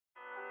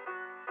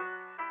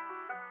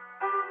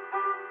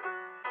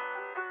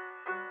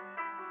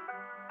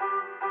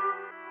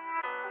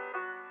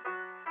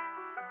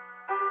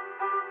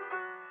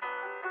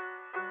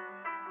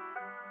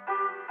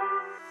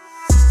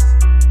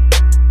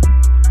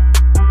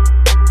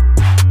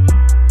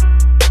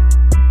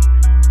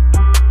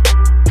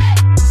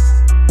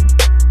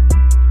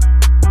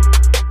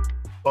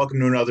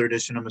Welcome to another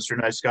edition of Mr.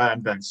 Nice Guy.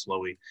 I'm Ben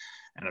Slowey,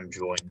 and I'm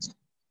joined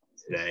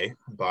today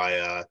by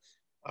a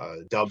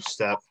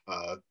dubstep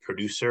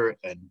producer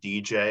and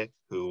DJ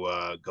who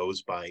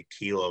goes by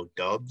Kilo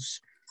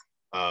Dubs.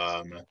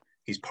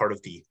 He's part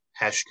of the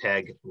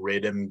hashtag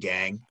Rhythm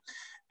Gang,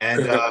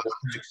 and I'm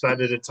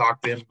excited to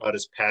talk to him about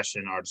his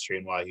passion in artistry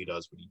and why he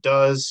does what he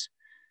does.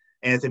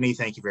 Anthony,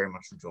 thank you very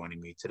much for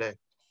joining me today.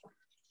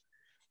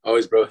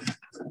 Always, bro.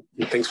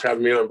 Thanks for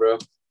having me on, bro.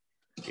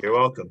 You're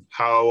welcome.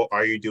 How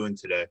are you doing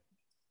today?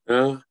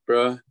 Bro,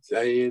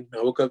 I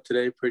woke up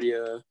today pretty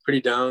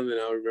down,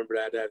 and I remember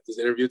I had to have this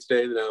interview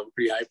today, and I'm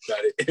pretty hyped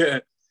about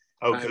it.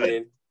 Oh,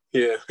 good.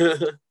 Yeah.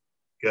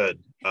 Good.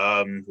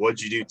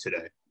 What'd you do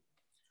today?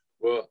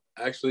 Well,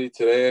 actually,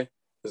 today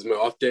is my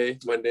off day.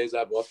 Mondays I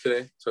have off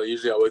today, so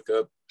usually I wake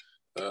up,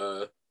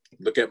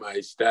 look at my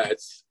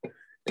stats,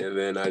 and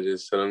then I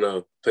don't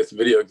know, play some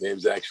video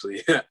games.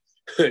 Actually,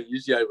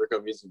 usually I work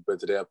on music, but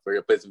today I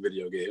play some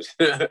video games.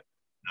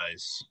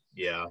 Nice.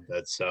 Yeah,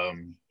 that's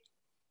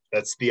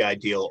the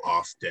ideal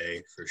off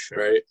day for sure.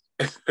 Right?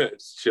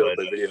 It's chill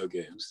with video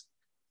games.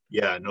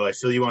 Yeah, no, I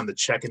feel you on the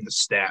checking the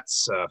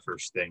stats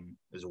first thing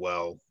as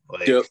well.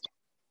 Like, yep.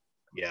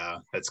 Yeah,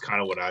 that's kind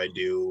of what I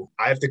do.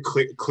 I have to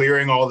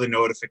clearing all the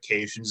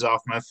notifications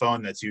off my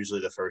phone. That's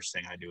usually the first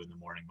thing I do in the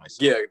morning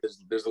myself. Yeah,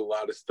 there's a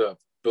lot of stuff.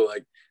 But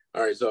like,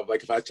 all right, so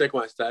if I check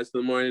my stats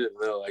in the morning and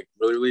they're like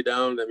really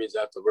down, that means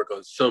I have to work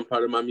on some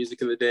part of my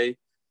music in the day.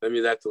 That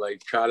means I have to like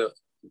try to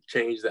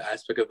change the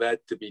aspect of that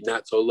to be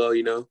not so low,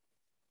 you know?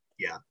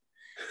 Yeah.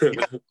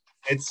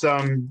 It's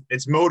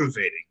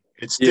motivating.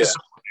 It's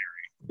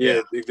disciplinary.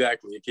 Yeah,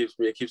 exactly. It keeps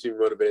me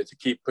motivated to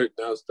keep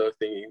putting out stuff,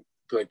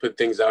 put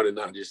things out and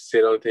not just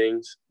sit on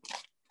things.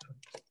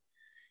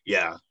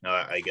 Yeah, no,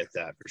 I get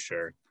that for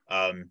sure.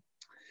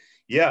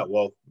 Yeah,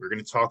 well, we're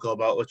gonna talk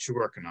about what you're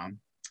working on,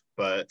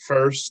 but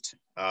first,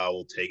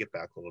 we'll take it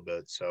back a little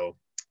bit. So,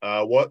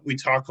 what we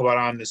talk about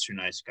on Mr.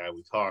 Nice Guy,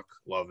 we talk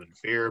love and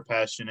fear,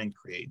 passion and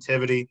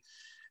creativity,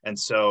 and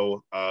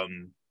so,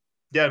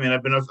 yeah, I mean,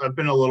 I've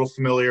been a little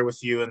familiar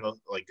with you in the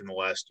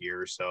last year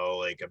or so.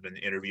 Like, I've been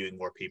interviewing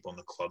more people in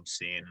the club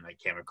scene, and I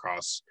came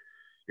across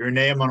your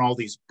name on all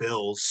these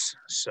bills.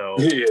 So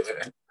yeah,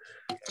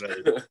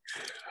 I've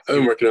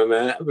been working on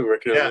that.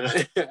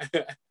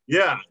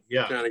 Yeah.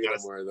 Trying to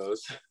get more of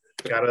those.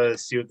 Gotta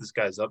see what this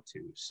guy's up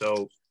to.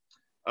 So,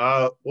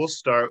 we'll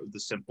start with the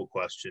simple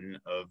question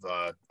of,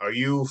 are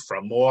you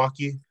from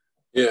Milwaukee?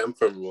 Yeah, I'm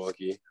from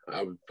Milwaukee.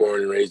 I was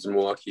born and raised in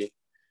Milwaukee.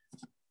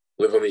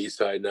 Live on the east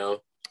side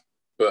now.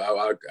 But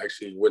I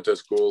actually went to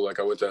school. I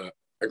grew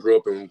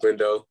up in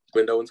Glendale,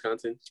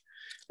 Wisconsin.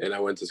 And I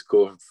went to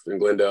school in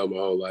Glendale my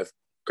whole life.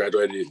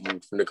 Graduated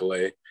from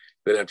Nicolet.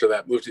 Then after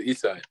that, moved to the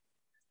east side.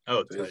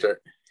 Oh,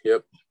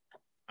 Yep.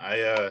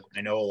 I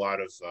know a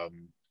lot of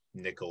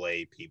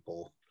Nicolet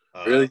people.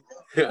 Really?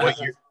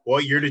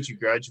 What year did you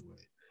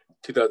graduate?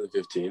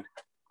 2015.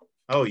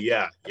 Oh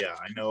yeah.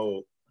 I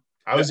know.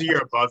 I was a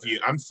year above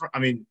you.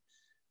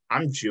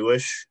 I'm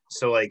Jewish,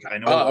 so like I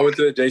know. Oh, I went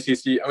to the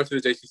JCC. I went to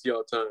the JCC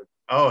all the time.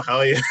 Oh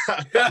hell yeah!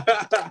 I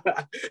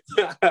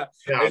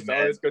used to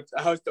always go to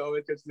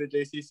the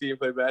JCC and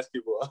play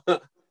basketball.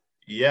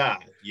 Yeah.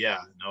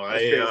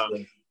 No,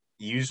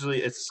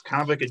 usually it's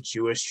kind of like a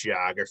Jewish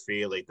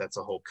geography. Like that's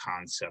a whole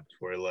concept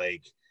where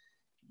like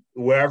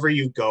wherever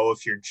you go,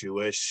 if you're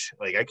Jewish,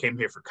 like I came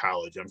here for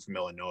college. I'm from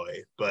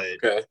Illinois, but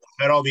I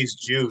met all these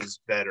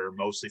Jews that are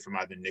mostly from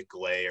either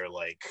Nicolet or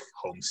like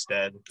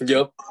Homestead.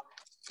 Yep.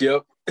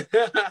 Yep.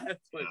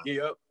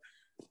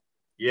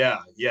 Yeah.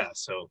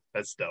 So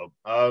that's dope.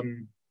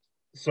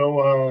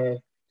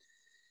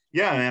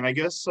 Yeah, man. I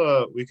guess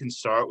we can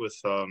start with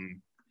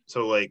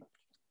so like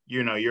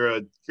you're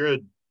a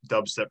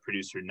dubstep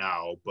producer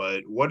now,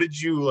 but what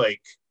did you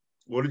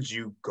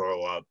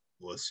grow up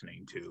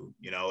listening to?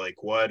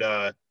 Like what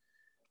did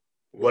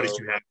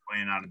you have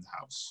playing on in the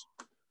house?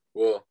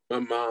 Well, my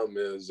mom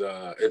is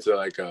into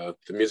like the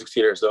music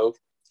scene herself.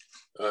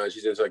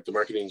 She's into like the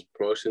marketing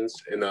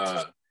promotions, and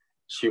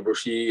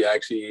she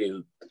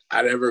actually,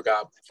 I never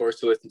got forced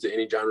to listen to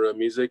any genre of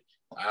music.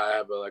 I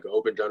have an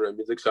open genre of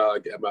music,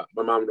 so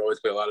my mom would always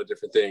play a lot of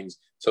different things,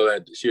 so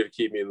that she would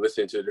keep me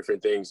listening to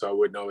different things. So I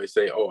wouldn't always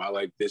say, "Oh, I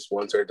like this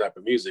one certain type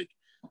of music."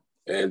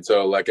 And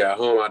so, like at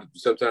home,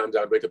 sometimes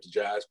I'd wake up to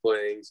jazz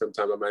playing.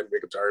 Sometimes I might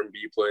wake up to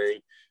R&B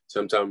playing.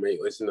 Sometimes I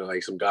might listen to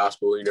like some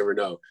gospel. You never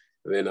know.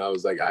 And then I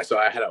was like, so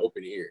I had an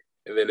open ear.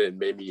 And then it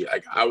made me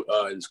like out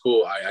in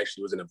school. I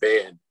actually was in a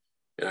band,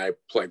 and I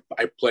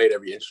played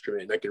every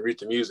instrument, and I could read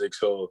the music.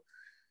 So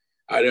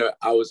I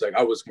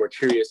was more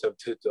curious of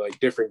to like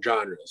different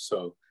genres.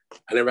 So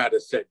I never had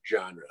a set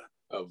genre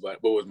of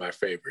what was my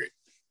favorite.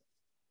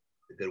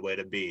 A good way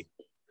to be,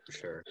 for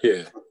sure.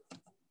 Yeah.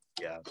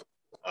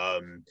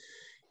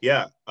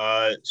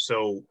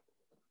 So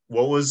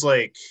what was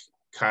like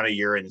kind of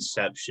your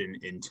inception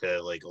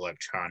into like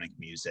electronic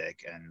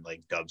music and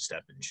like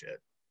dubstep and shit?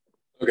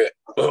 Okay.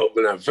 Well,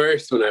 when I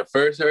first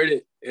heard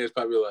it, it was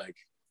probably like,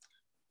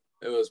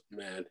 I was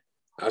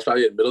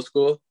probably in middle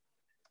school,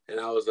 and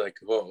I was like,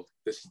 whoa,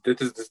 this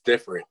is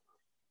different.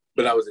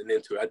 but I wasn't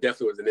into it. I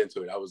definitely wasn't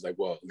into it. I was like,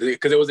 whoa,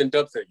 because it wasn't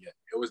dubstep yet.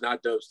 It was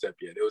not dubstep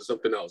yet. It was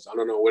something else. I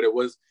don't know what it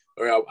was,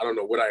 or I don't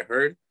know what I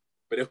heard,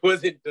 but it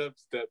wasn't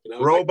dubstep. And I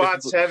was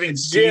robots like, having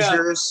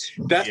seizures.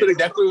 Yeah, that's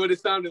exactly what it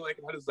sounded like.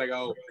 And I was like,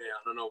 oh man,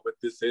 I don't know what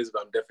this is,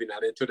 but I'm definitely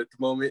not into it at the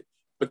moment.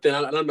 But then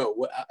I don't know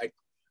what I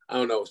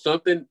don't know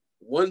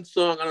one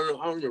song. I don't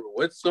remember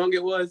what song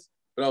it was,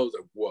 but I was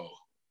like, whoa,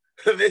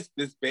 this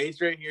bass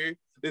right here.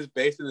 This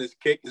bass and this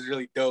kick is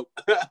really dope.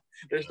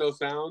 There's no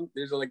sound.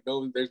 There's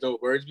no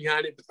words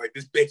behind it. But like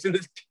this bass and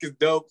this kick is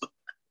dope.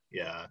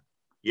 Yeah,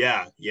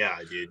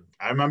 dude.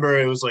 I remember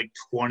it was like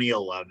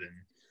 2011.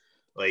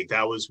 Like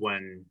that was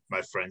when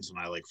my friends and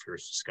I like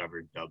first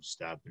discovered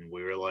dubstep, and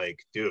we were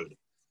like, dude,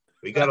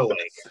 we gotta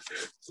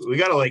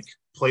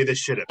play this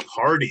shit at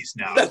parties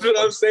now. That's what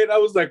I'm saying. I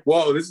was like,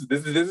 whoa, this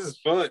is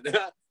fun.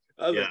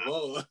 I was like,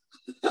 whoa.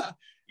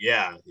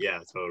 yeah,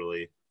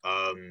 totally.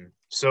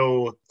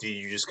 So do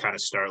you just kind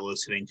of start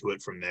listening to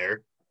it from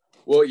there?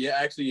 Well, yeah,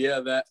 actually, yeah,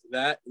 that,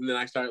 and then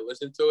I started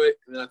listening to it,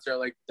 and then I started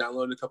like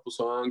downloading a couple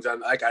songs,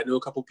 and like I knew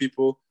a couple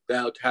people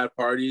that had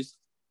parties,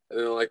 and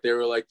then like they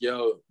were like,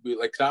 "Yo,"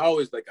 cause I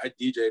always I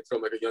DJed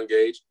from like a young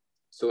age,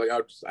 so like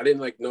I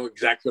didn't like know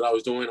exactly what I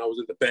was doing. I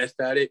wasn't the best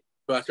at it,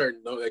 but I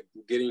started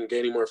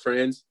gaining more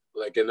friends,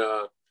 and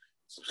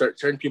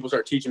certain people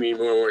start teaching me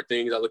more and more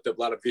things. I looked up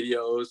a lot of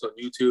videos on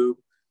YouTube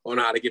on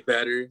how to get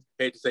better.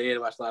 Hate to say it, I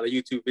watched a lot of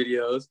YouTube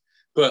videos,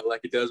 but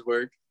like it does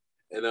work.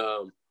 And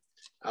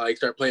I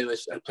start playing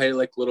this. I play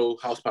like little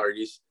house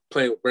parties,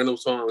 playing random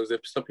songs. And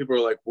some people are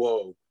like,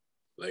 "Whoa,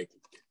 like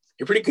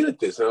you're pretty good at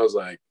this." And I was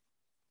like,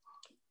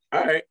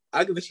 "All right,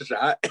 I'll give this a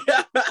shot."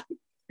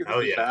 Oh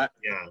yeah.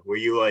 Were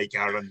you like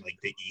out on like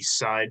the east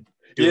side?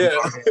 Yeah.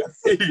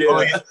 Yeah.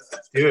 Oh, yeah,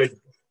 dude.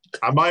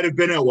 I might have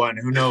been at one.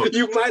 Who knows?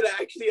 You might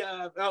actually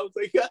have. I was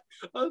like,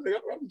 I'm gonna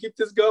keep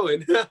this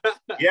going.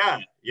 yeah,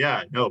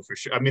 no, for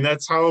sure. I mean,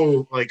 that's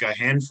how like a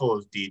handful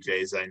of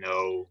DJs I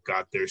know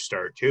got their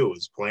start too,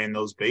 was playing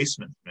those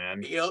basements,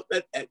 man. Yep,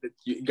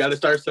 you got to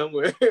start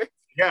somewhere.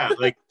 Yeah,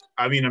 like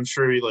I mean, I'm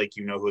sure like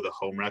you know who the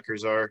Home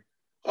Wreckers are.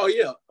 Oh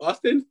yeah,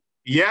 Austin.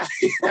 Yeah,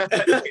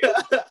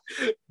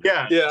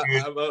 yeah.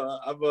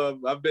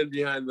 I've been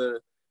behind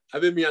the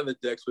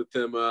decks with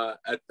them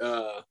at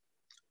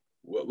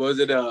what was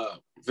it?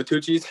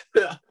 Vitucci's.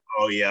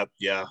 Oh yeah.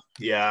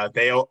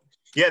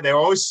 They're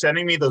always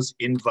sending me those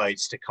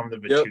invites to come to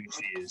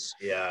Vitucci's.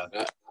 Yep.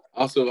 Yeah.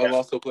 I've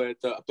also played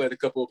a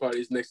couple of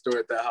parties next door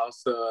at that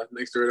house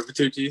next door to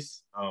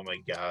Vitucci's. Oh my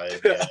god.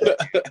 Yeah.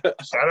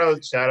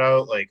 shout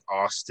out like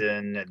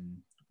Austin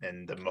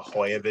and the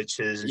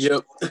Mahoyeviches.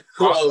 Yep.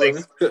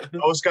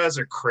 Those guys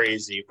are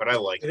crazy, but I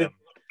like them.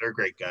 They're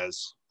great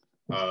guys.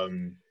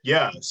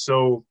 Yeah,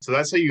 so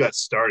that's how you got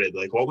started.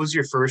 Like, what was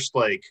your first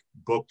like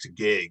booked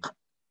gig?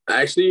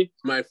 Actually,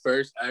 my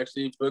first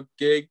booked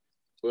gig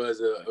was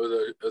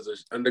an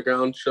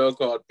underground show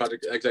called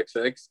Project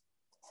XXX,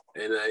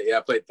 and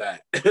I played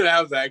that.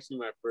 That was actually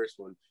my first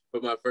one.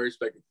 But my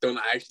first don't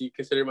actually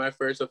consider my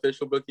first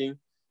official booking.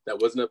 That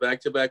wasn't a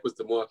back-to-back, was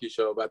the Milwaukee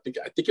show. But I think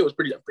it was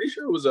I'm pretty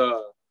sure it was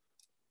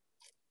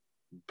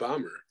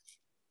Bomber.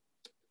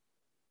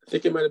 I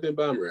think it might have been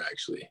Bomber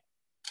actually.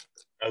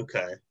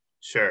 Okay.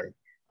 Sure.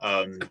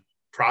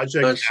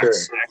 Project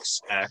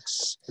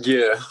XXX.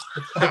 Yeah.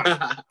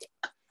 Nice.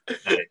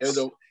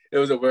 It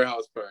was a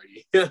warehouse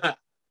party. Right.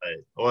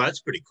 Well,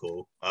 that's pretty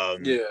cool.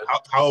 Yeah.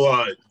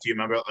 How do you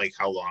remember like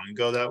how long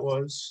ago that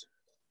was?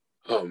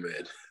 Oh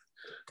man,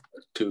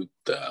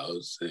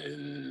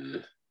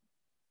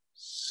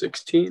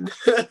 2016.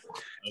 Okay.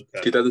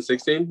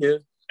 2016. Yeah.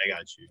 I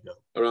got you. No.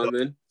 Around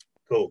then.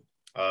 Cool.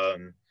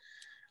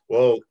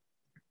 Well,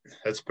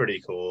 that's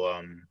pretty cool.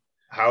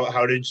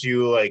 How did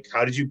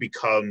you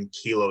become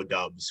Kilo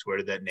Dubs? Where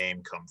did that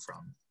name come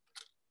from?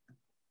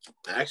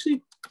 I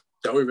actually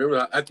don't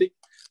remember. I think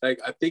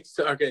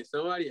so. Okay,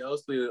 somebody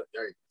else, people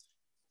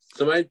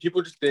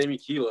just named me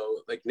Kilo.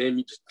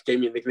 Just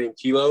gave me a nickname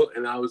Kilo,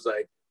 and I was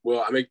like,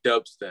 well, I make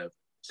dubstep,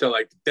 so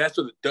like that's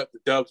where the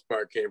dubs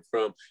part came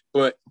from.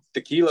 But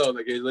the Kilo,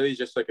 like it's literally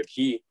just like a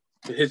key.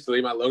 It's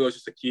like my logo is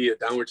just a key, a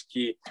downwards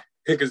key,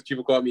 because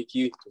people call me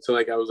Key. So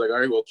like I was like, all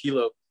right, well,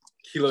 Kilo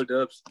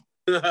Dubs.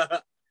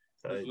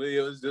 It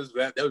was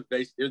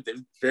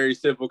very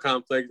simple,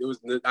 complex. It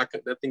was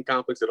nothing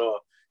complex at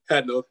all.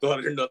 Had no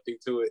thought or nothing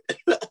to it.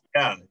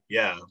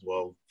 Yeah.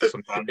 Well,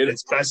 sometimes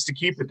it's best to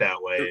keep it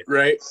that way,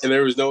 right? And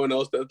there was no one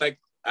else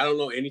I don't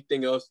know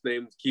anything else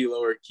named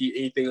Kilo or Key,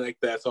 anything like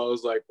that. So I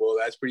was like, well,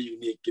 that's pretty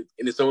unique.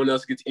 And if someone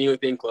else gets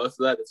anything close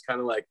to that, it's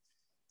kind of like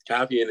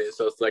copying it.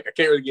 So it's like I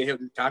can't really get him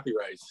to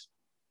copyrights.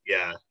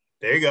 Yeah,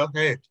 there you go.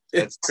 Hey,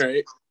 that's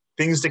great.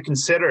 Things to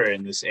consider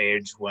in this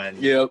age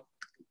when. Yep,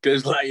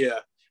 because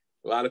a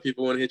lot of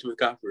people want to hit you with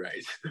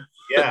copyright.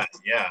 yeah.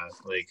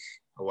 Like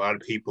a lot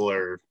of people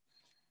are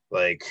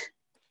like,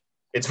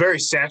 it's very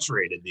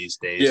saturated these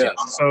days. Yeah.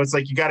 So it's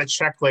like you got to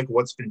check like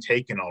what's been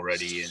taken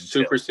already. And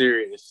super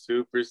serious.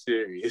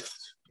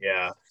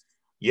 Yeah.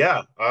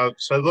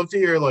 So I'd love to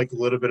hear like a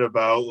little bit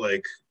about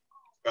like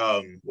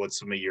what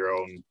some of your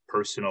own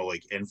personal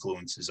like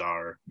influences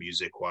are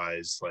music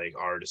wise, like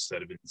artists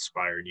that have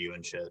inspired you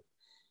and shit.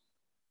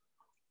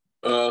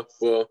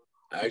 Well,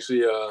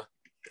 actually,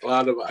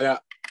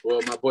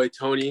 my boy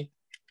Tony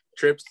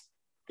Trips.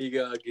 He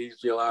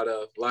gives me a lot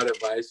of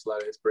advice, a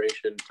lot of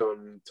inspiration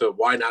to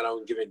why not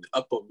on giving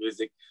up on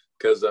music,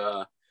 because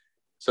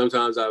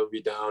sometimes I would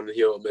be down and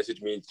he'll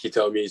message me, he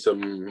tell me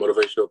some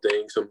motivational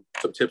things,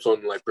 some tips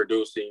on like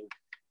producing.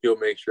 He'll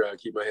make sure I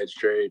keep my head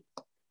straight.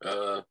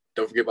 Don't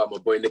forget about my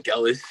boy Nick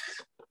Ellis.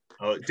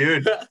 Oh,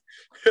 dude,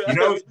 you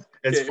know,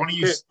 it's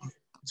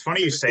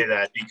funny you say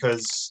that,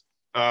 because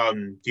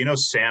do you know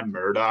Sam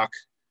Murdoch?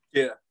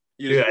 Yeah,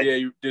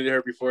 you did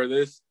hear before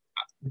this.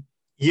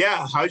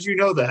 Yeah, how'd you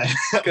know that?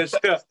 Because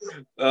I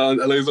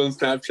was on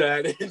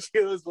Snapchat and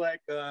she was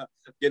like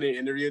getting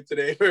interviewed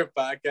today for a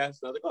podcast.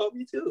 And I was like, oh,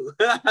 me too.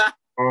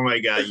 Oh my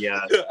god,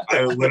 yeah.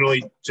 I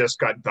literally just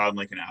got done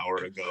like an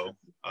hour ago.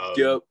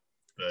 Yep.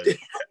 But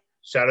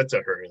shout out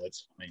to her.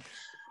 That's funny.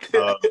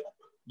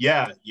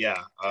 Yeah.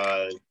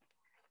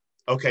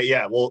 Okay,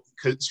 yeah. Well,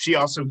 because she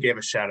also gave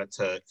a shout out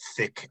to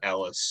Thick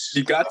Ellis.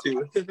 You got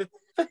to.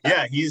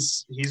 Yeah,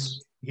 he's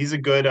a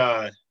good.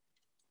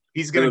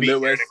 He's gonna be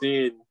Midwest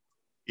scene.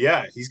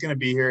 Yeah, he's gonna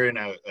be here in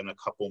a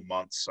couple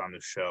months on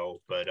the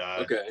show. But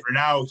okay. For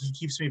now, he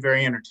keeps me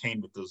very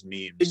entertained with those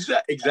memes.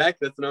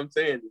 Exactly. That's what I'm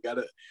saying. You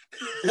gotta.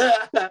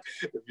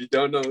 If you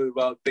don't know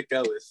about Thick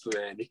Ellis,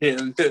 man,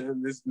 in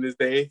this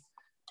day,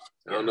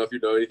 I don't know if you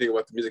know anything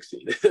about the music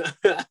scene.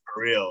 For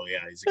real,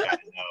 yeah, he's a guy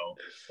to know,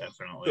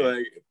 definitely.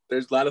 Like,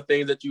 there's a lot of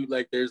things that you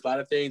like. There's a lot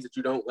of things that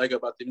you don't like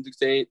about the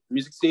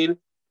music scene,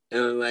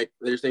 and like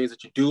there's things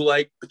that you do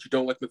like, but you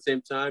don't like at the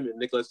same time. And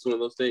Nicholas is one of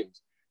those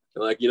things.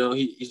 And like, you know,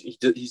 he's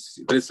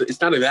but it's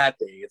not a bad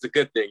thing. It's a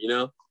good thing, you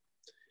know.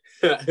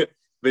 But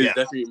it's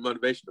definitely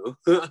motivational.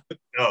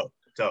 Oh,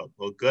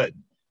 well, good.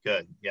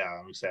 Yeah,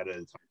 I'm excited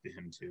to talk to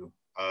him too.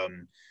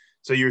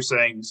 So you're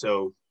saying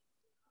so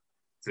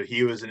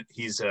he's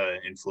an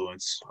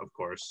influence, of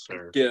course.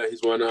 Or... Yeah,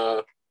 he's one.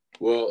 A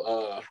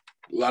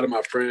lot of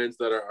my friends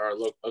that are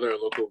other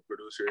local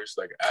producers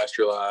like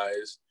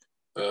Astralize,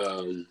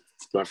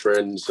 my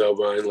friend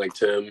Selvine, like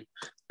Tim,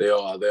 they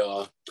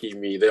all keep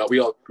me. We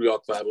all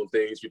collab on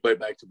things. We play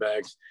back to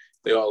backs.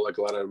 They all like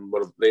a lot of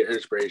they're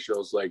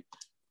inspirationals. Like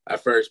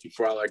at first,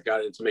 before I like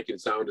got into making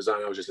sound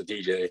design, I was just a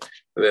DJ,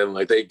 and then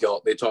like they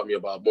taught me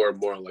about more and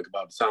more like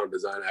about sound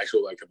design,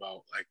 actual like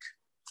about like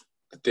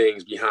the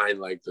things behind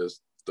like the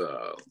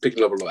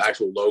picking up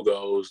actual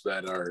logos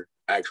that are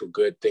actual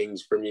good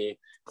things for me.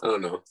 I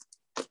don't know.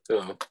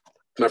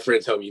 My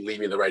friends help me lead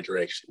me in the right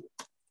direction.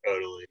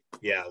 Totally.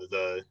 Yeah.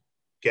 The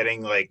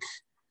getting like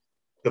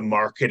the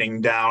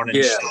marketing down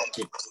and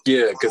stuff.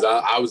 Yeah, because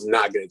I was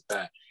not good at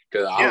that.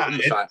 Because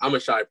I'm a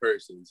shy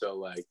person. So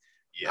like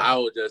I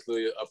will just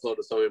literally upload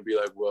a song and be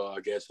like, well, I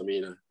guess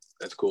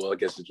that's cool. I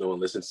guess if no one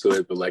listens to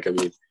it, but like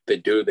they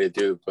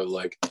do. But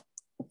like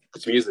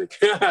it's music.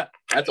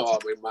 That's all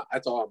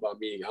about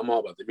me. I'm all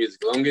about the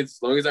music. As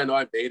long as I know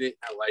I made it,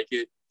 I like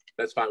it,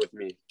 that's fine with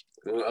me.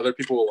 And other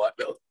people will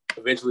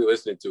eventually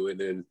listen to it, and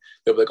then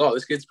they'll be like, "Oh,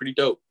 this kid's pretty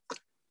dope."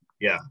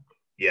 Yeah.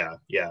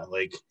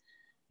 Like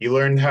you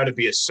learn how to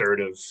be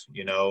assertive,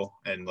 you know,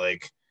 and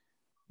like,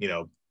 you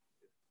know,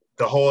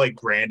 the whole like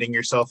branding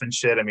yourself and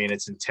shit. I mean,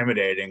 it's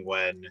intimidating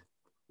when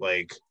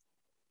like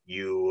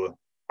you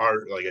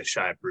are like a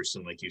shy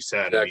person, like you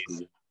said. Exactly. I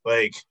mean,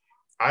 like.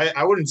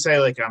 I wouldn't say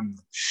like I'm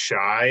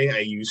shy.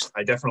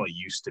 I definitely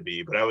used to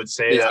be, but I would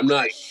say that I'm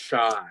not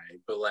shy,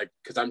 but like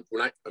because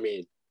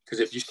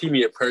if you see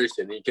me in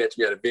person and you catch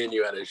me at a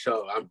venue at a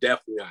show, I'm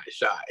definitely not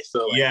shy.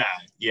 So like,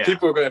 yeah.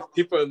 People are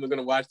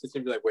gonna watch this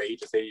and be like, wait, he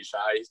just said he's shy.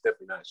 He's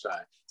definitely not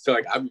shy. So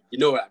like you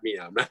know what I mean?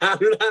 I'm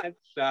not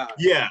shy.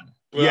 Yeah.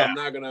 But I'm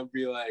not gonna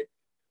be like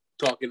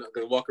talking. I'm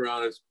gonna walk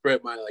around and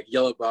spread my like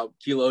yell about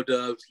kilo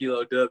dubs.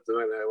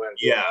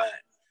 Yeah.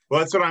 Well,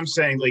 that's what I'm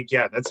saying. Like,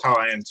 yeah, that's how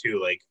I am too.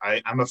 Like,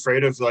 I'm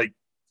afraid of like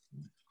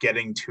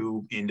getting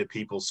too into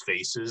people's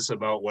faces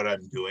about what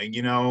I'm doing,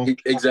 you know?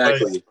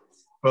 Exactly.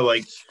 But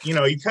like, you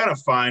know, you kind of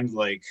find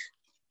like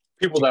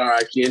people that are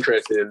actually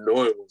interested in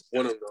knowing,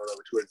 want to know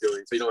what you are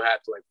doing, so you don't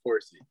have to like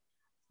force it.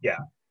 Yeah,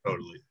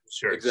 totally.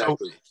 Sure.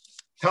 Exactly. So,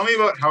 tell me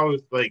about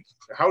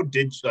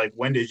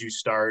when did you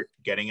start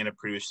getting into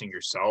producing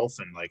yourself,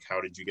 and like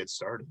how did you get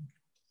started?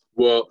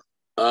 Well,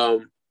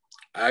 I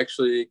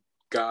actually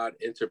got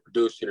into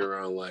producing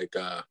around like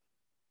I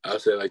would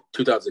say like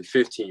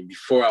 2015.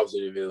 Before I was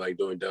even like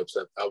doing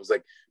dubstep, I was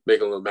like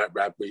making little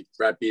rap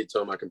beats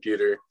on my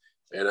computer,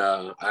 and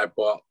I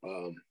bought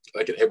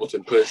like an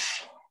Ableton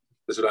Push.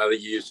 That's what I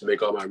use to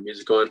make all my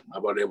music on. I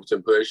bought an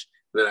Ableton Push,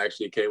 and then I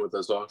actually came with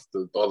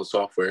all the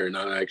software, and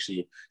I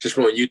actually just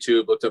went on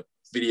YouTube, looked up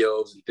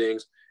videos and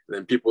things, and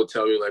then people would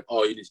tell me like,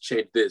 "Oh, you need to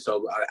change this."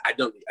 So I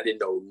didn't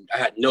know. I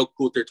had no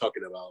clue what they're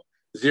talking about.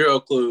 Zero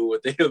clue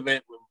what they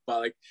meant by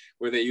like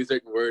when they use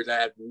certain words. I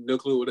had no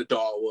clue what a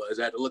doll was.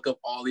 I had to look up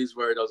all these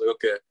words. I was like,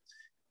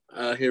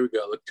 okay, here we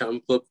go. Look, time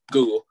to flip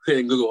Google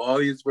and Google all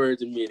these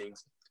words and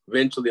meanings.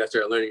 Eventually, I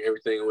started learning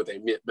everything and what they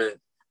meant.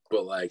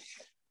 But like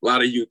A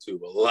lot of YouTube.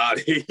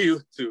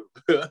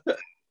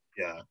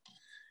 Yeah.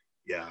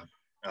 Yeah.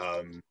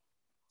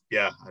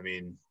 Yeah. I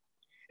mean,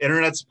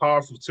 internet's a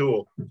powerful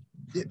tool.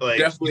 Like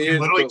Definitely you can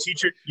is. literally But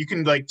teach it. You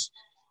can like,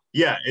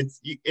 yeah,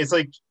 it's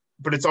like,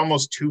 but it's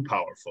almost too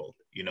powerful,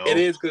 you it know?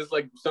 is because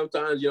like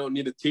sometimes you don't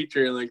need a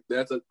teacher, and like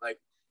like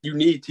you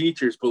need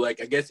teachers. But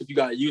like I guess if you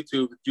got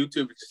YouTube, you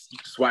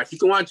just watch. You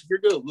can watch if you're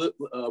a good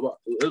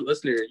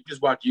listener. You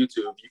just watch YouTube.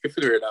 You can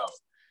figure it out.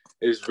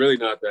 It's really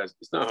not that.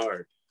 It's not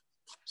hard.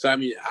 So I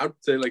mean, I would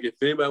say like if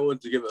anybody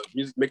wants to give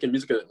making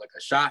music like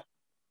a shot,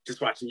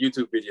 just watching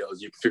YouTube videos,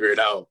 you can figure it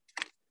out.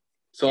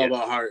 It's all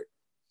about heart.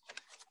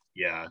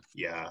 Yeah.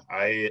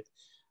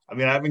 I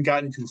mean, I haven't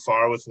gotten too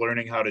far with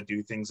learning how to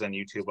do things on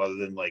YouTube other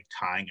than like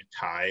tying a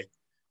tie.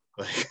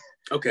 Like,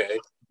 okay,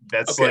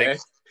 that's like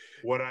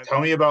what I tell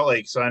me about.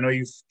 Like, so I know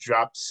you've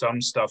dropped some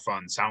stuff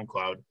on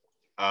SoundCloud.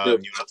 Yep. You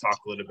want to talk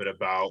a little bit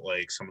about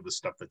like some of the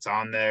stuff that's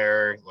on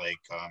there,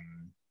 like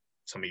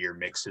some of your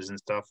mixes and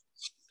stuff?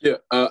 Yeah,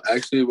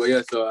 actually, well,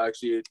 yeah. So I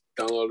actually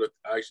uploaded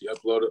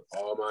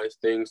all my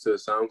things to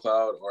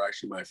SoundCloud or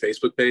actually my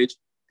Facebook page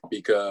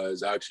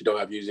because I actually don't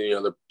have used any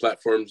other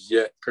platforms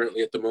yet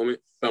currently at the moment.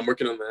 I'm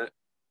working on that,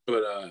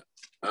 but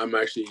I'm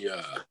actually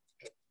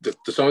the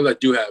songs I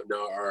do have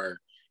now are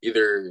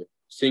either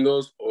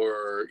singles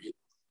or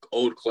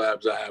old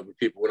collabs I have with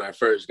people when I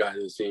first got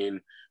in the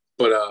scene.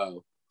 But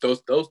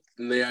those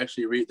they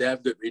actually they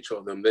have good reach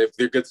on them.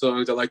 They're good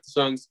songs. I like the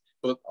songs,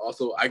 but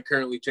also I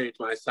currently changed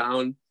my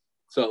sound.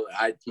 So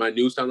my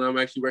new sound that I'm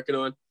actually working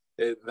on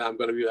that I'm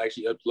going to be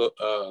actually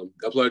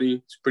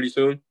uploading pretty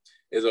soon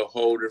is a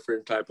whole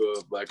different type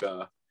of like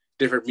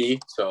different me.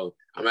 So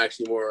I'm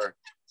actually more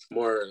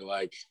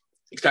like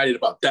excited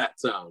about that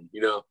sound,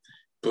 you know.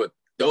 But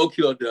the old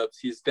Kilo Dubs,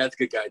 that's a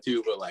good guy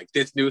too. But like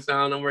this new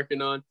sound I'm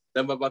working on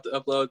that I'm about to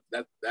upload,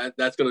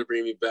 that's going to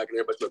bring me back, and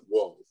everybody's like,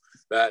 whoa,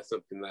 that's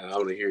something that I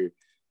want to hear.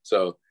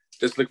 So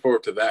just look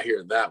forward to that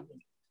one.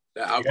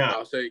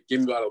 I'll say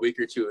give me about a week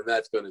or two, and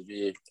that's going to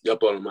be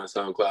up on my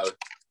SoundCloud.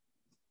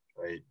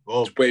 Right.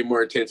 Well, it's way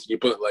more intensity.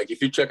 But like,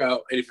 if you check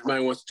out, and if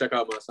anybody wants to check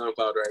out my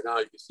SoundCloud right now,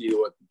 you can see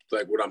what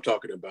I'm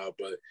talking about.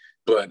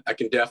 But I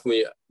can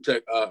definitely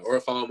check or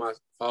follow my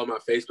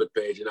Facebook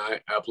page, and I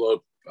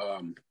upload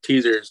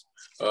teasers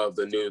of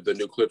the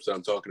new clips that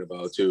I'm talking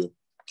about too.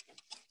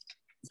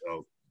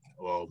 So,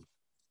 well,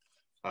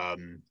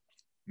 I'm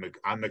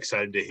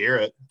excited to hear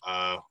it.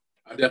 I'll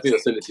definitely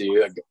send it to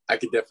you. I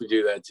could definitely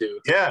do that too.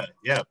 Yeah,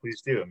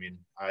 please do. I mean,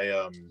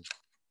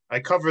 I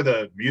cover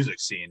the music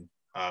scene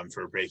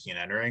for breaking and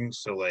entering,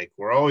 so like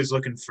we're always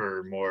looking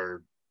for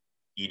more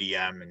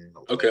EDM and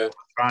like,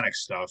 electronic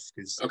stuff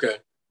because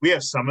we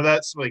have some of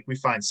that. So, like we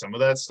find some of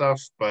that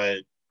stuff, but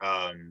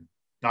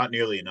not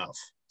nearly enough.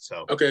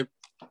 So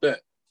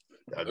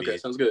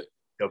sounds good.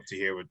 Dope to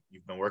hear what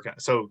you've been working on.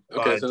 So do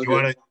you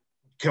want to?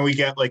 Can we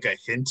get like a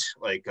hint,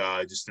 like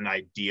just an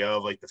idea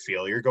of like the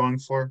feel you're going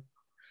for?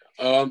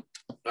 All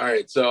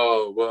right.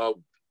 So,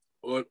 well,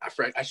 I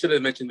should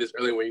have mentioned this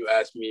earlier when you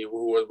asked me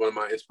who was one of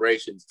my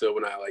inspirations to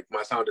when I like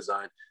my sound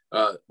design.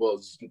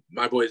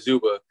 My boy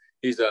Zuba,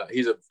 he's a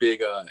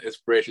big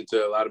inspiration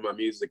to a lot of my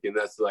music, and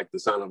that's like the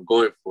sound I'm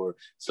going for.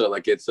 So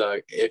like it's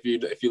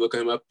if you look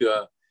him up,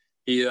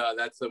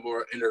 that's a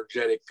more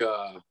energetic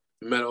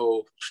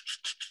metal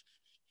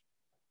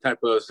type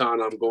of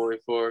sound I'm going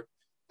for.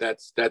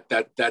 That's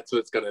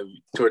what's gonna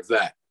be towards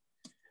that.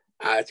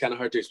 It's kind of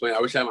hard to explain. I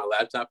wish I had my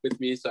laptop with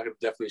me so I could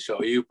definitely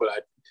show you, but I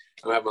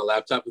don't have my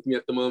laptop with me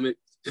at the moment.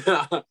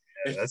 Yeah,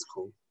 that's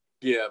cool.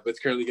 Yeah, but it's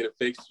currently getting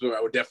fixed, so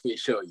I would definitely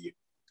show you.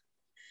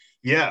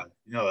 Yeah,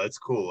 no, that's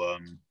cool.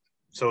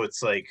 So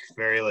it's like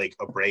very like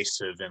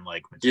abrasive and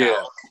like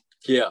metallic.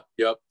 Yeah,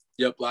 yep.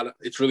 A lot of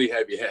it's really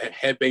heavy,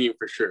 head banging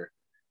for sure.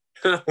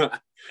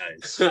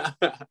 Nice,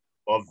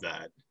 love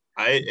that.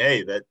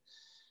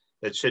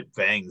 That shit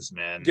bangs,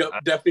 man. Yep,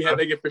 definitely head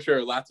banging for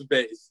sure. Lots of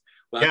bass.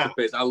 Lots of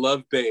bass. I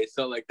love bass.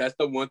 So like that's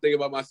the one thing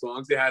about my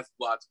songs. They have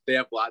lots of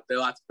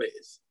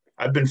bass.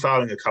 I've been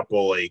following a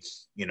couple like,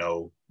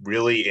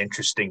 really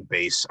interesting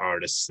bass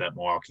artists that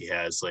Milwaukee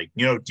has. Like,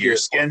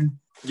 Deerskin.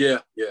 Yeah.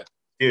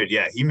 Dude,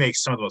 yeah, he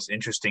makes some of the most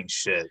interesting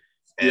shit.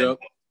 And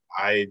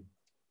I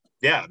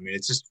mean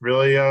it's just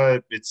really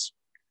it's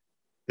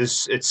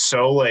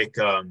so like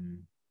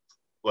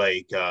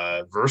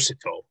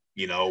versatile,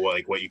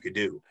 like what you could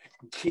do.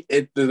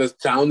 The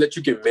sound that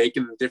you can make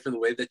in a different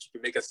way that you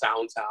can make a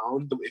sound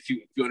if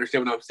you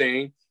understand what I'm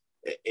saying,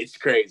 it's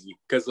crazy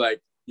because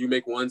like you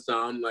make one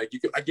sound like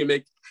I can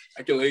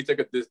literally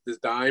take this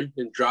dime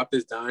and drop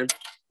this dime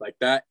like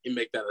that and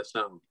make that a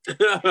sound.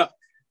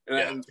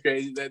 And it's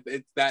crazy that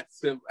it's that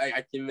simple.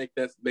 I can make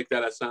that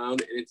a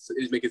sound, and it's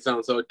make it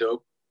sound so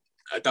dope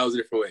 1,000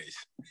 different ways.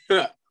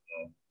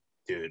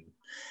 Dude,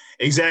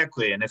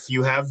 exactly. And if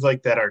you have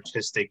like that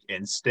artistic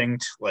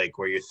instinct, like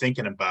where you're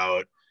thinking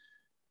about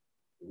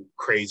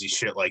crazy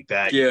shit like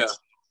that, I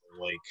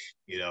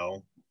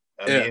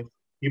mean,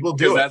 people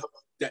do it.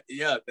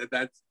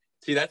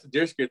 That's a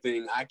Deerskin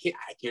thing. I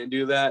can't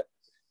do that.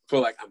 For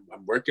like,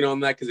 I'm working on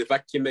that because if I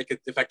can make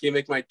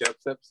my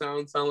dubstep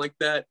sound like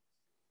that,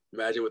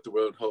 imagine what the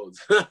world holds.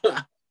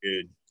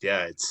 Dude,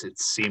 yeah, it's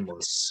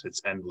seamless.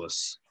 It's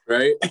endless.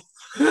 Right?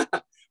 Yeah.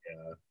 A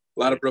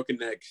lot of broken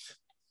necks.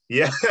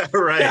 Yeah,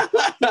 right.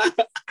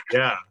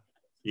 Yeah.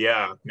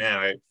 Yeah, man,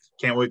 I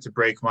can't wait to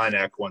break my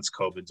neck once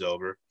COVID's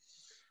over.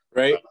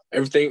 Right?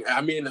 Everything. I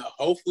mean,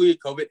 hopefully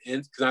COVID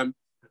ends because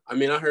I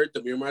heard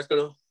the Miramar's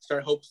gonna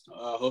start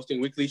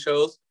hosting weekly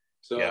shows.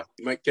 So Yeah.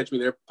 you might catch me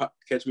there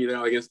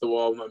against the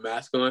wall with my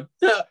mask on.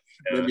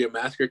 Maybe a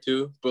mask or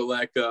two. But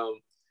like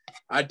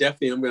I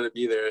definitely am gonna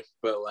be there,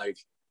 but like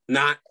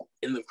not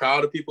in the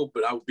crowd of people,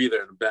 but I will be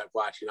there in the back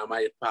watching. I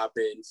might pop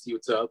in, see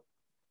what's up.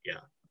 Yeah.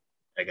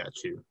 I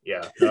got you.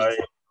 Yeah.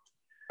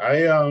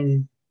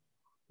 I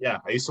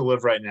used to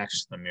live right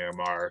next to the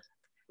Miramar.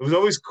 It was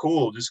always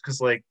cool just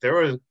because like there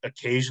would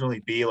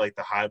occasionally be like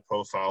the high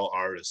profile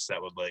artists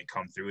that would like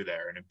come through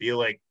there, and it'd be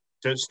like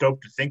just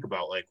dope to think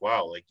about, like,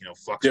 wow, like, you know,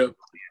 Flux Yep.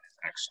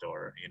 next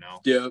door, you know.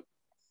 Yeah.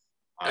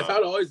 That's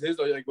how it always is.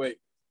 Like, wait,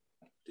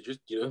 do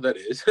you know who that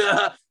is?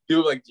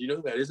 People like, do you know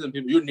who that is? And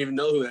people, you wouldn't even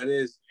know who that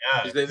is.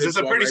 Yeah, it's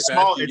a pretty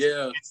small.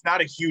 It's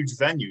not a huge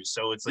venue,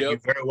 so it's like you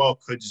very well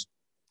could just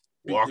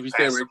walk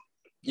past. Right,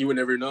 you would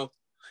never know.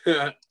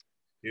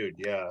 Dude,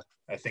 yeah,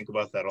 I think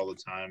about that all the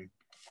time.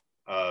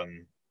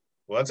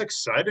 Well, that's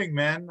exciting,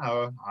 man.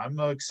 I'm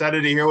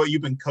excited to hear what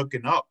you've been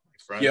cooking up, my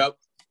friend. Yep,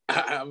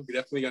 I'm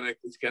definitely gonna.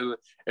 It's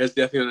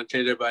definitely gonna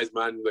change everybody's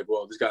mind. Like,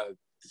 well, this guy's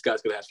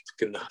gonna have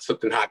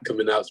something hot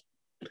coming out.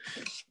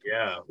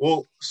 Yeah.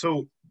 Well,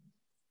 so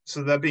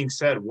that being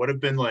said, what have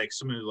been like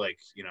some of the, like,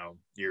 you know,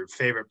 your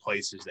favorite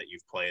places that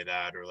you've played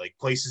at, or like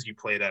places you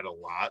played at a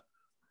lot?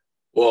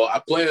 Well,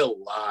 I play a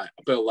lot,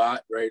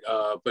 right?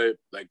 But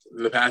like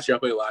in the past year, I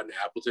played a lot in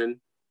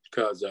Appleton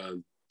because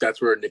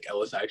that's where Nick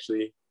Ellis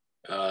actually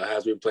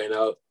has been playing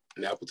out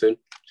in Appleton.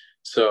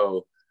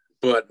 So,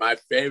 but my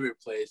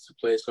favorite place to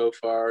play so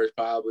far is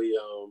probably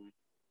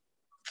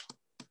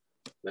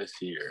let's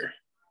see here.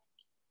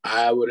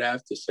 I would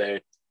have to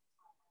say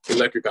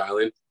Electric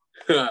Island.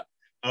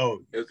 Oh,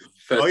 yeah.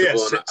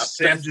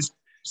 Sam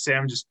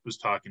just was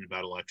talking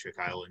about Electric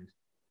Island.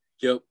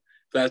 Yep.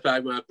 That's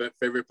probably my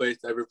favorite place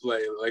to ever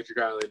play, Electric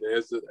Island.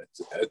 It's a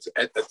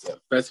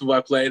festival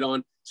I played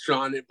on,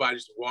 surrounded by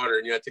just water,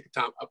 and you got to take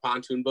a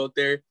pontoon boat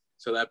there.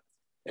 So that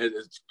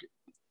is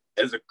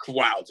a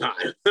wild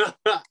time.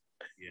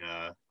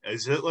 Yeah.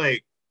 Is it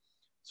like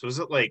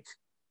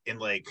in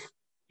like,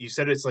 you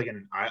said it's like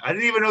I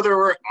didn't even know there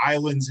were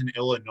islands in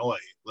Illinois.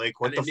 Like,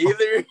 what the fuck?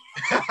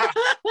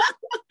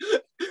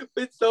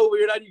 It's so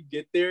weird how you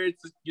get there.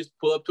 It's just, you just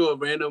pull up to a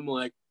random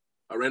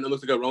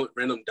looks like a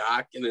random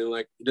dock, and then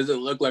like it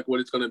doesn't look like what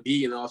it's gonna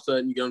be, and all of a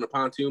sudden you get on a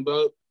pontoon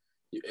boat.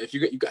 I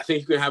think you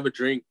can have a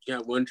drink. You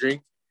can have one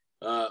drink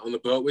on the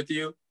boat with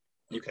you.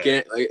 You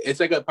can't, like, it's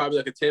like probably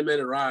like a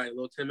 10-minute ride, a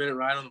little 10-minute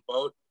ride on the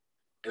boat,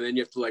 and then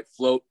you have to like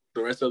float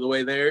the rest of the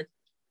way there,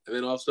 and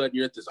then all of a sudden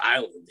you're at this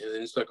island, and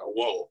then it's like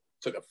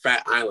it's like a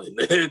fat island.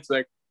 It's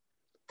like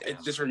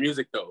it's just for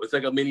music though. It's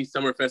like a mini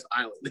Summerfest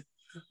island.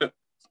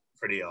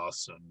 Pretty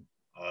awesome.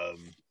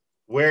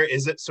 Where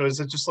is it? So is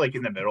it just like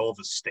in the middle of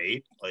a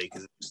state? Like,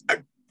 is it just...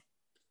 I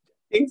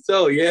think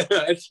so, yeah. I'm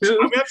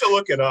gonna have to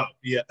look it up.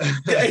 Yeah.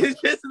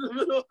 It's just in the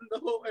middle of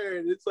nowhere,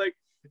 and it's like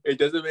it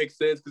doesn't make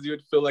sense because you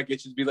would feel like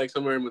it should be like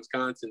somewhere in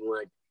Wisconsin,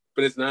 like,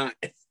 but it's not.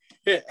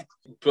 But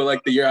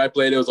like the year I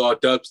played, it was all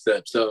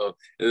dubstep. So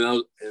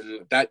and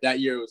that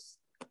year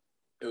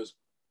it was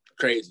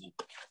crazy.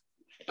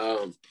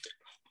 That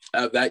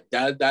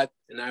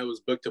and I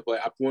was booked to play.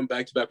 I went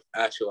back to back with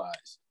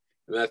Astralize.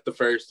 And that's the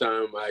first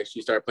time I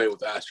actually started playing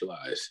with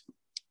Astralize.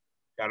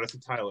 Shout out to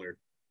Tyler.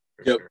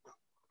 Yep. Sure.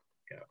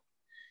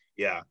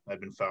 Yeah.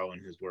 I've been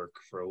following his work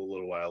for a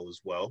little while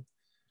as well.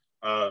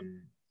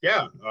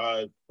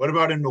 What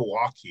about in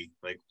Milwaukee?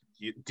 Like,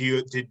 you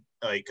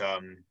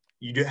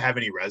have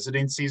any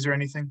residencies or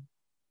anything?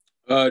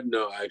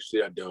 No,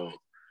 actually I don't.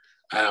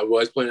 I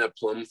was playing at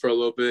Plum for a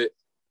little bit,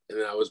 and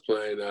then I was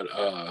playing at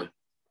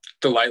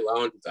the Light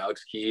Lounge with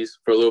Alex Keys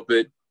for a little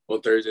bit on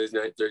Thursday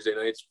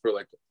nights for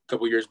like a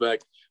couple years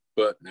back,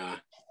 but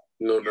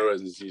no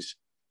residencies.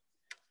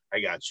 I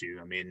got you.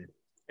 I mean,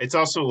 it's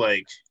also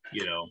like,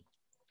 you know,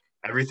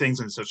 everything's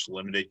in such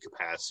limited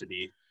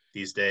capacity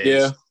these days.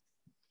 Yeah.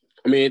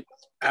 I mean,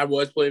 I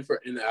was playing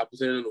in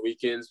Appleton on the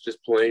weekends,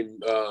 just playing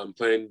little,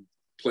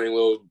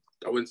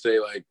 I wouldn't say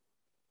like,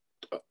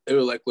 they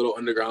were like little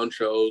underground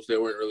shows. They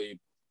weren't really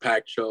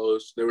packed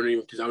shows. They weren't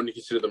even, because I wouldn't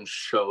consider them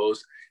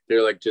shows.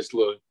 They're like just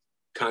little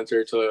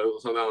concerts or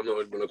something. I don't know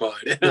what you want to call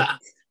it.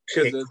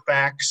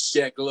 Kickbacks.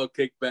 Yeah, little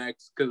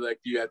kickbacks, because like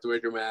you had to wear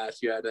your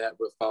mask, you had to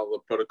follow the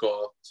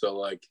protocol. So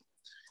like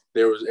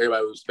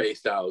everybody was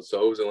spaced out.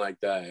 So it wasn't like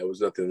that. It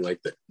was nothing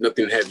like that.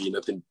 Nothing heavy,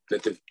 nothing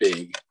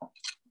big.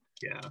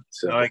 Yeah.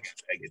 So no, I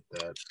get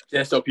that.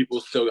 Yeah, so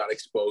people still got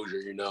exposure,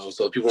 you know,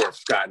 so people weren't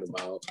forgotten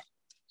about.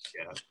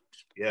 Yeah.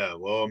 Yeah.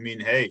 Well, I mean,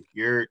 hey,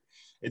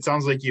 it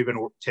sounds like you've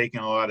been taking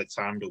a lot of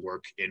time to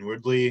work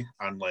inwardly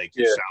on like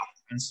your sound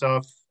and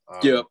stuff.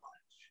 Yeah.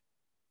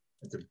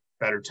 It's a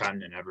better time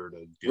than ever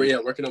to do. Well, yeah,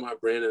 working on my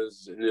brand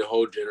is in the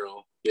whole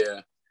general.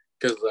 Yeah.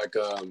 Because like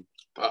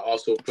I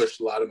also push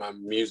a lot of my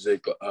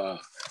music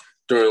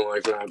during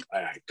like when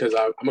because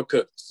I'm a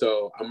cook,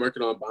 so I'm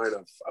working on buying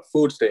a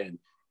food stand,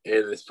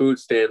 and this food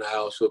stand I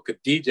also could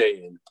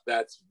DJ in.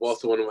 That's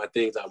also one of my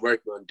things I'm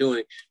working on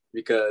doing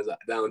because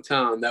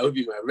downtown that would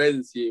be my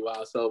residency. While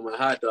I sell my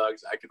hot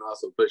dogs, I can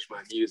also push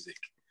my music.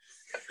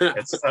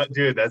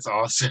 Dude, that's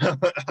awesome.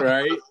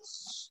 Right?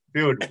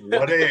 Dude,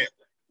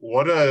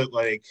 what a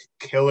like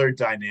killer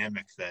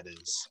dynamic that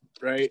is.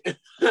 Right?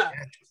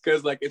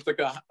 Because like it's like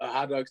a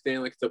hot dog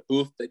stand, like it's a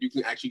booth that you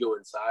can actually go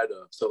inside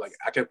of. So like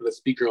I can put a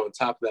speaker on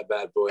top of that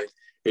bad boy,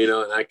 and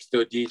I can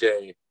still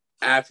DJ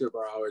after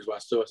bar hours while I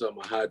still sell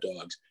my hot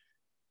dogs.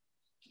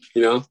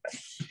 Hey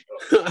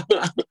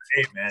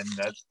man,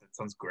 that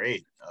sounds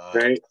great.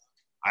 Right?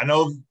 I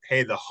know.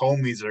 Hey, the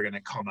homies are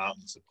gonna come out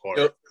and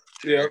support.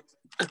 Yep.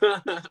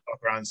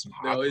 Around some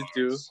hot dogs.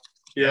 Do.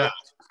 Yeah.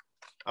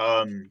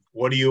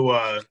 What do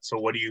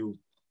you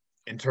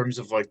in terms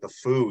of like the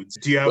foods?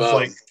 Do you have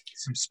like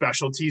some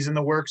specialties in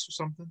the works or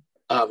something?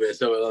 Oh man,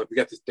 so we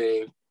got this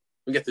thing.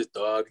 We got this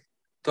dog.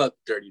 Called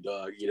Dirty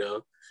Dog.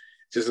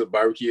 Just a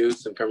barbecue,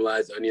 some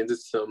caramelized onions, and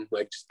some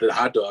like just the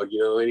hot dog.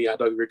 Any hot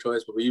dog of your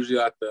choice. But we usually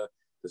like the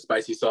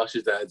spicy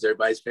sausage that's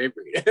everybody's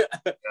favorite.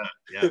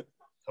 yeah,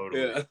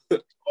 totally. Yeah.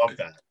 Love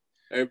that.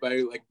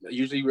 Everybody like I'm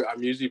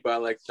usually by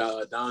like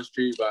down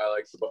street by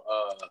like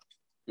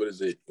what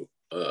is it?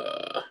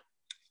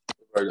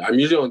 I'm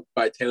usually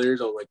by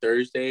Taylor's on like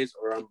Thursdays,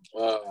 or I'm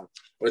on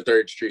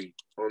 3rd Street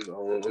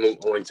on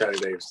like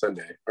Saturday or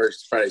Sunday or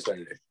Friday,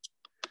 Saturday.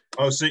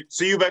 Oh, so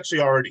you've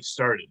actually already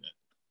started it?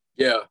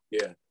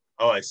 Yeah.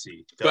 Oh, I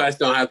see. But I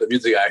still don't have the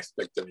music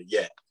aspect of it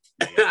yet.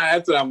 Yeah.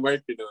 That's what I'm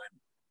working on.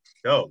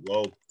 Oh,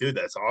 well, dude,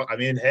 that's all. I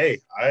mean, hey,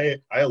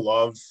 I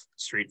love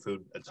street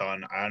food a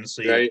ton. I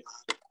honestly, right?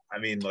 I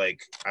mean, like,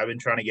 I've been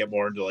trying to get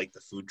more into like the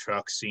food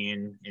truck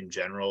scene in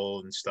general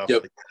and stuff.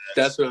 Yep. Like that.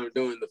 That's what I'm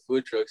doing, the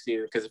food truck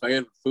scene. Because if I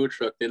get a food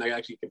truck, then I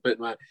actually can put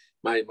my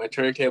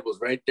turntables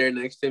right there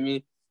next to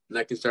me, and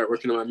I can start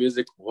working on my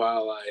music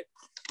while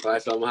I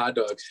sell my hot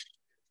dogs.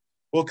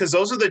 Well, because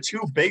those are the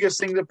two biggest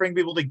things that bring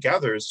people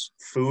together is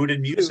food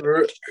and music.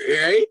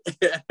 Right?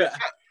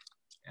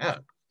 Yeah.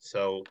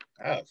 So,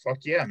 fuck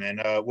yeah, man.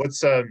 Do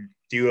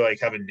you like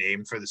have a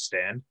name for the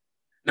stand?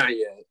 Not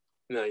yet.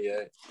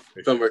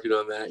 But I'm working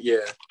on that. Yeah.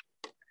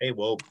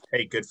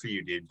 Hey, good for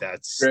you, dude.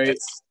 That's great.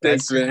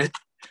 Thanks, man.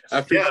 I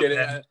appreciate it.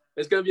 Man.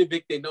 It's gonna be a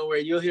big thing. Don't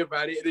worry, you'll hear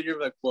about it, and then you're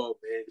like, "Whoa,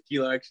 man!"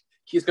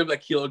 He's gonna be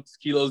like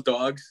Kilo's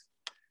dogs.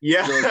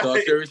 Yeah, Kilo's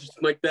dog service or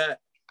something like that.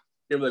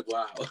 You're like,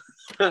 "Wow."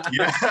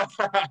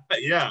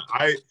 Yeah.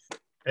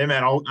 Hey,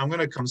 man, I'm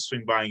gonna come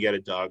swing by and get a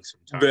dog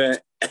sometime.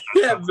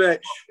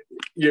 Bet.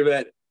 You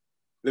bet.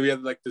 Then we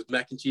have like this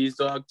mac and cheese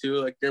dog too.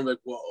 Like you're like,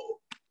 "Whoa."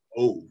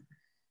 Oh.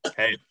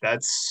 Hey,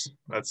 that's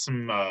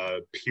some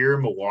pure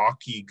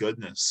Milwaukee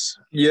goodness.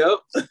 Yep.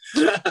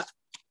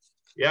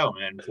 Yeah,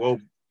 man. Well,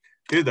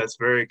 dude, that's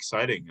very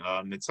exciting.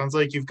 It sounds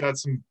like you've got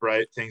some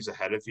bright things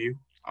ahead of you.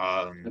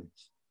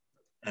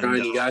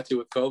 You got to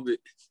with COVID.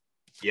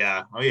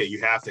 Yeah. Oh, yeah. You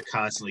have to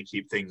constantly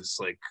keep things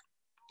like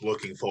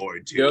looking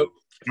forward to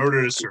in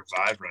order to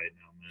survive right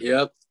now, man.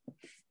 Yep.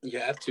 You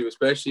have to,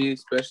 especially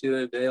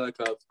the day like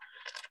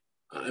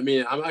I'm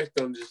not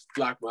gonna just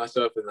lock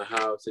myself in the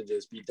house and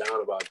just be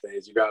down about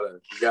things. You gotta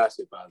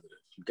stay positive.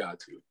 You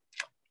got to.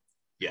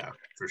 Yeah,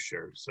 for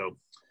sure. So,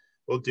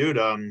 well, dude,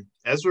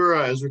 as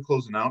we're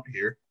closing out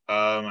here,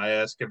 I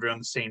ask everyone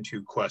the same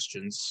 2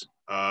 questions.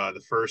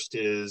 The first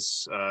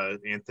is,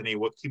 Anthony,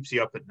 what keeps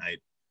you up at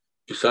night?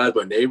 Besides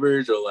my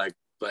neighbors, or like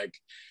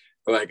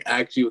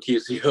actually what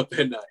keeps you up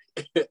at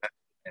night?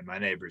 And my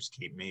neighbors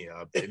keep me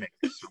up. They make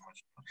so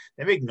much.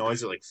 They make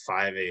noise at like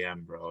 5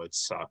 a.m., bro. It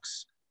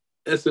sucks.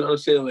 That's what I'm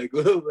saying. Like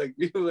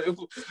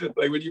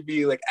when you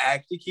be like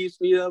actually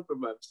keeps me up, or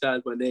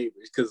besides my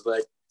neighbors, because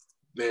like,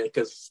 man,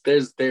 because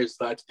there's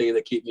lots of things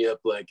that keep me up.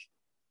 Like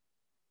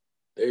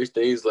there's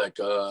things like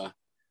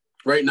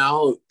right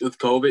now with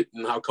COVID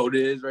and how cold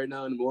it is right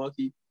now in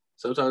Milwaukee.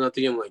 Sometimes I'm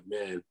thinking like,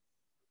 man,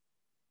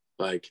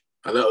 like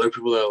I know other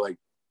people that are like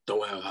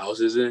don't have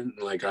houses in,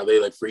 like are they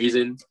like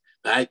freezing?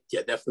 That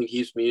definitely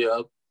keeps me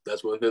up.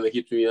 That's one thing that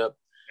keeps me up.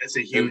 That's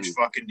a huge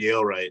fucking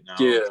deal right now.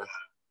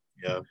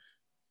 Yeah.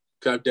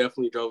 I've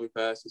definitely drove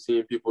past and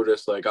seeing people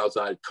just like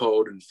outside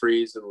cold and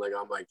freeze, and like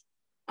I'm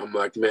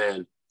like,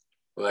 man,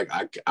 like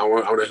I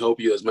want to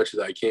help you as much as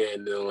I can.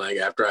 And then like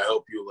after I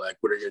help you, like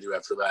what are you gonna do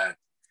after that?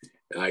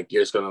 And like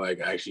you're just gonna like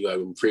actually like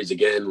freeze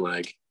again,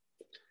 like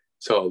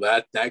so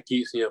that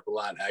keeps me up a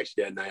lot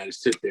actually at night. I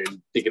just sit there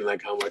and thinking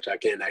like how much I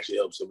can actually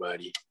help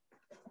somebody.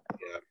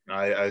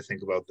 Yeah, I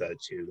think about that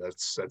too.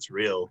 That's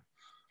real.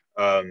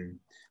 The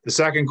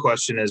second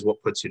question is,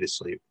 what puts you to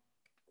sleep?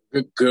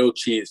 Good grilled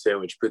cheese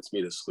sandwich puts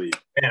me to sleep.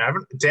 Man, I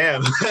haven't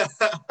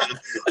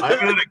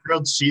had a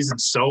grilled cheese in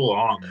so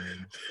long,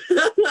 man.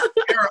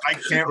 I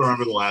can't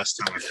remember the last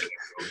time I had a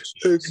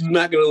grilled cheese. I'm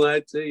not gonna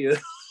lie to you.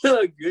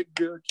 A good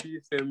grilled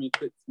cheese sandwich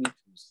puts me to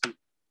sleep.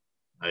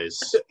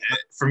 Nice.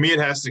 For me, it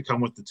has to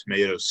come with the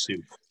tomato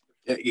soup.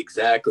 Yeah,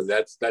 exactly.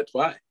 That's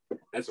why.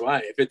 That's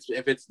why.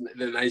 If it's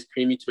the nice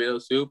creamy tomato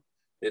soup,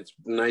 it's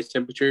nice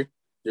temperature.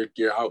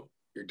 you're out.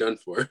 You're done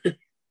for.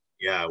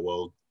 Yeah,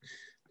 well,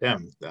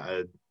 damn.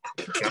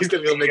 He's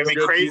gonna go make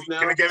crazy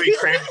now. Gonna get me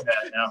crazy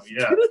that now.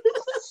 Yeah.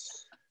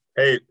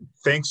 Hey,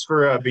 thanks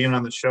for being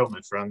on the show,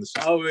 my friend.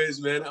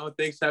 Always, man. Oh,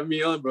 thanks for having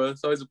me on, bro.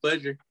 It's always a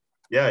pleasure.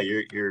 Yeah,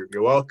 you're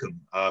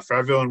welcome. For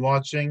everyone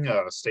watching,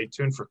 stay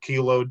tuned for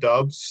Kilo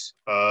Dubs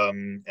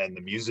and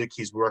the music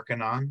he's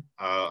working on.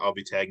 I'll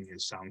be tagging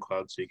his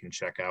SoundCloud so you can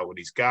check out what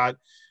he's got.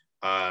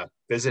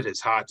 Visit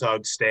his hot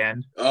dog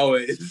stand.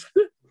 Always.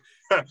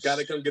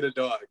 Gotta come get a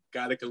dog.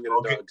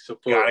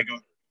 Support. Gotta go.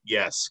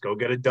 Yes, go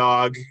get a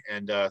dog.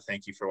 And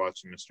thank you for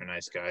watching, Mr.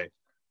 Nice Guy.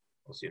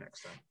 We'll see you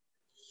next time.